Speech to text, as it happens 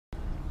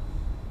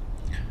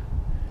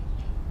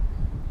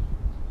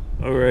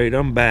Alright,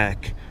 I'm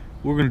back.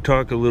 We're going to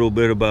talk a little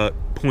bit about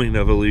point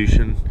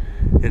evolution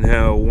and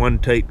how one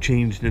type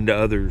changed into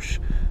others.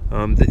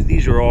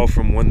 These are all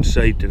from one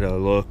site that I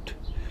looked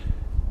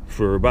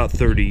for about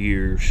 30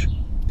 years.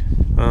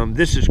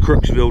 This is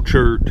Crooksville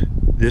Chert.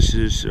 This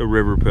is a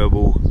river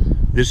pebble.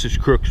 This is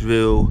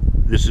Crooksville.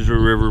 This is a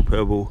river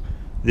pebble.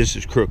 This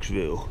is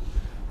Crooksville.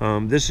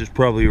 This is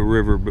probably a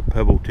river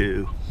pebble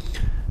too.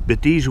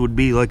 But these would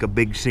be like a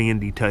big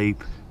sandy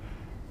type.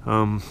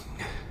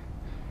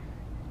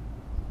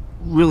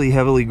 Really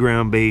heavily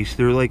ground based.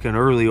 They're like an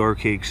early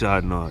archaic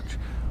side notch.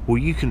 Well,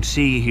 you can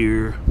see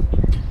here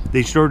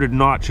they started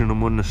notching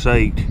them on the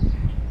site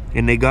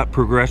and they got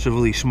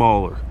progressively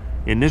smaller,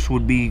 and this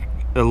would be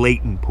a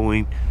Leighton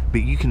point,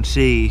 but you can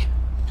see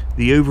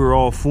the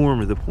overall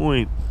form of the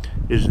point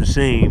is the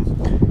same.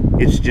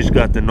 It's just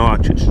got the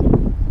notches.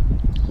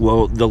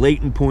 Well, the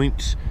Leighton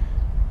points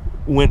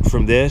went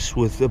from this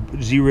with the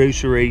zero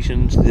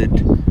serrations that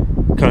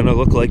kind of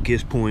look like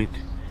this point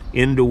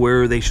into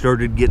where they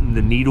started getting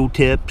the needle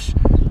tips.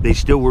 They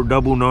still were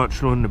double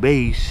notched on the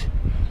base,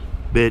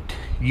 but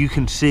you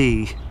can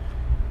see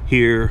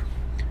here's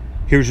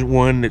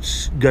one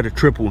that's got a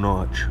triple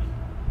notch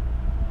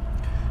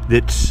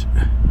that's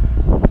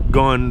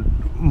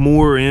gone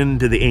more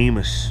into the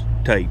Amos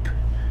type.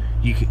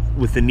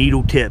 With the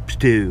needle tips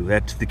too,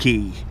 that's the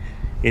key.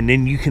 And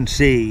then you can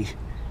see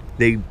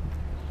they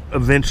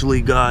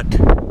eventually got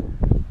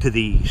to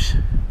these.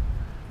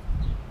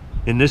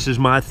 And this is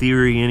my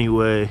theory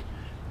anyway,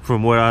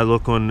 from what I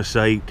look on the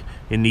site,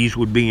 and these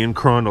would be in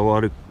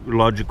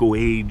chronological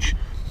age.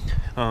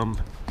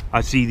 I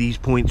see these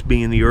points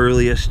being the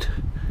earliest,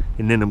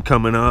 and then them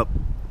coming up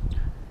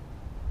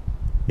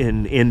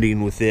and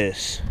ending with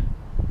this.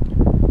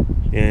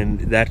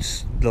 And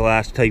that's the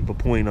last type of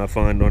point I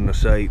find on the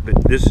site.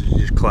 But this is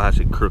just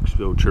classic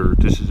Crooksville Chert.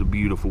 This is a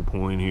beautiful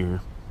point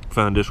here.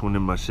 Found this one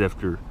in my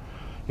sifter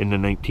in the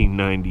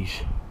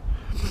 1990s.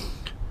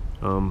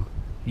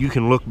 You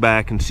can look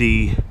back and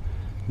see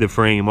the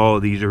frame all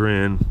of these are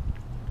in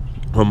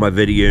on my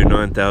video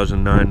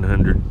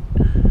 9,900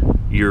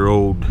 year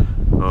old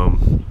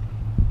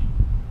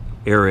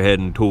Arrowhead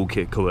and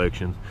toolkit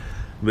collection.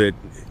 But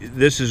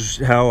this is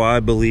how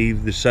I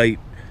believe the site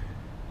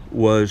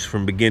was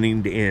from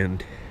beginning to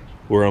end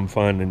where I'm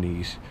finding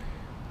these.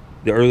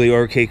 The early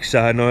archaic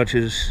side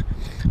notches,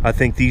 I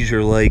think these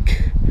are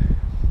like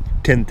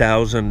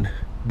 10,000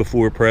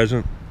 before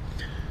present.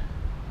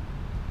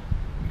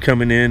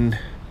 Coming in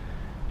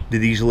to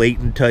these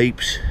Leighton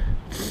types,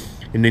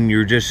 and then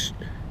you're just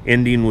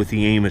ending with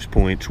the Amos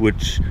points,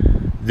 which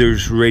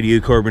there's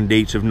radiocarbon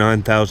dates of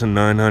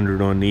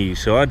 9,900 on these.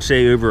 So I'd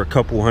say over a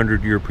couple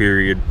 100-year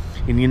period.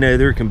 And you know,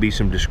 there can be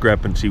some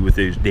discrepancy with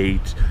those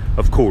dates,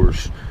 of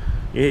course.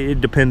 It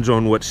depends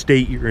on what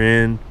state you're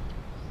in.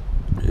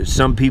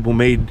 Some people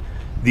made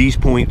these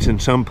points in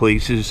some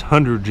places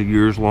hundreds of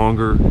years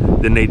longer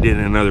than they did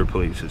in other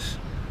places.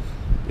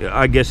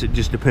 I guess it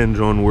just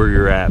depends on where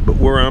you're at. But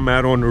where I'm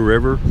at on the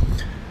river,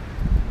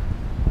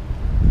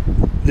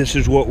 this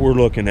is what we're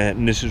looking at,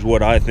 and this is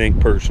what I think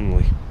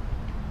personally.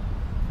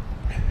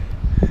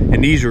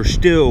 And these are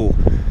still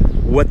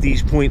what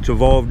these points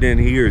evolved in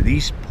here.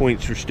 These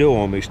points are still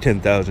almost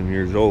 10,000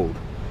 years old.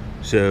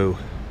 So,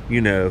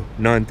 you know,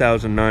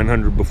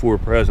 9,900 before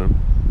present.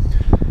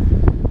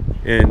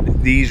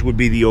 And these would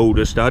be the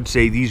oldest. I'd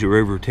say these are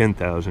over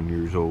 10,000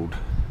 years old.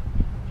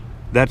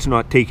 That's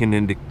not taking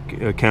into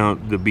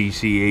account the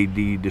BC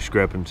AD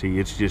discrepancy.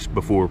 It's just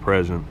before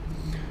present.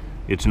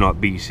 It's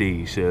not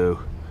BC, so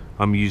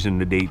I'm using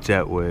the dates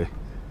that way.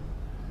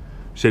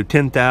 So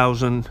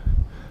 10,000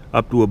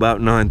 up to about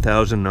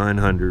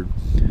 9,900.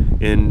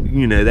 And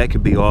you know, that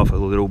could be off a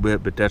little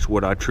bit, but that's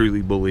what I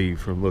truly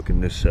believe from looking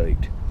this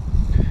site.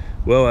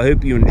 Well, I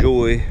hope you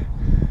enjoy.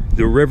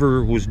 The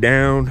river was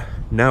down,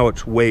 now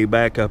it's way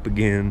back up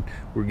again.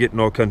 We're getting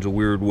all kinds of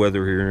weird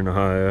weather here in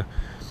Ohio.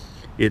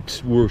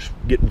 We're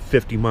getting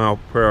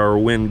 50-mile-per-hour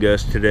wind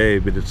gusts today,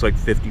 but it's like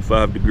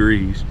 55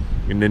 degrees.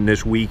 And then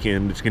this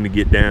weekend, it's going to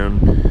get down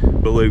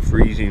below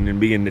freezing and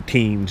be in the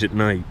teens at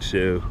night.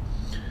 So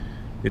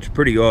it's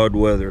pretty odd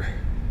weather.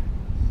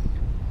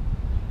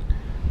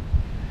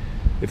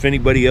 If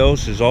anybody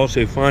else is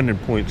also finding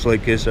points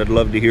like this, I'd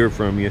love to hear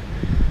from you.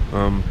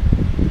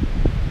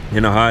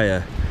 In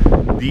Ohio,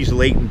 these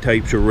Leighton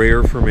types are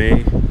rare for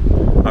me.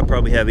 I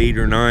probably have 8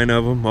 or 9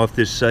 of them off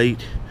this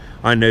site.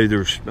 I know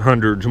there's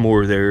hundreds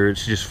more there.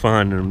 It's just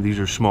finding them. These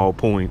are small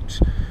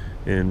points,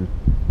 and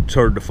it's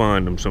hard to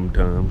find them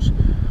sometimes.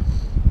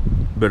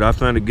 But I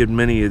found a good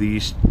many of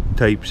these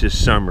types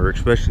this summer,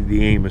 especially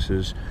the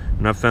Amoses.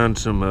 And I found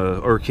some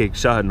archaic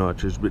side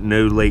notches, but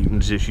no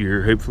Leightons this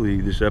year. Hopefully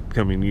this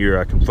upcoming year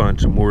I can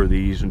find some more of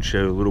these and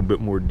show a little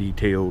bit more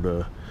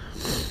detailed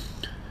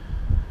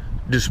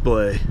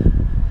display.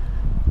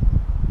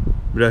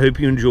 But I hope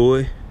you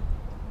enjoy.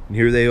 And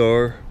here they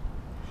are.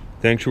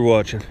 Thanks for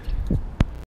watching.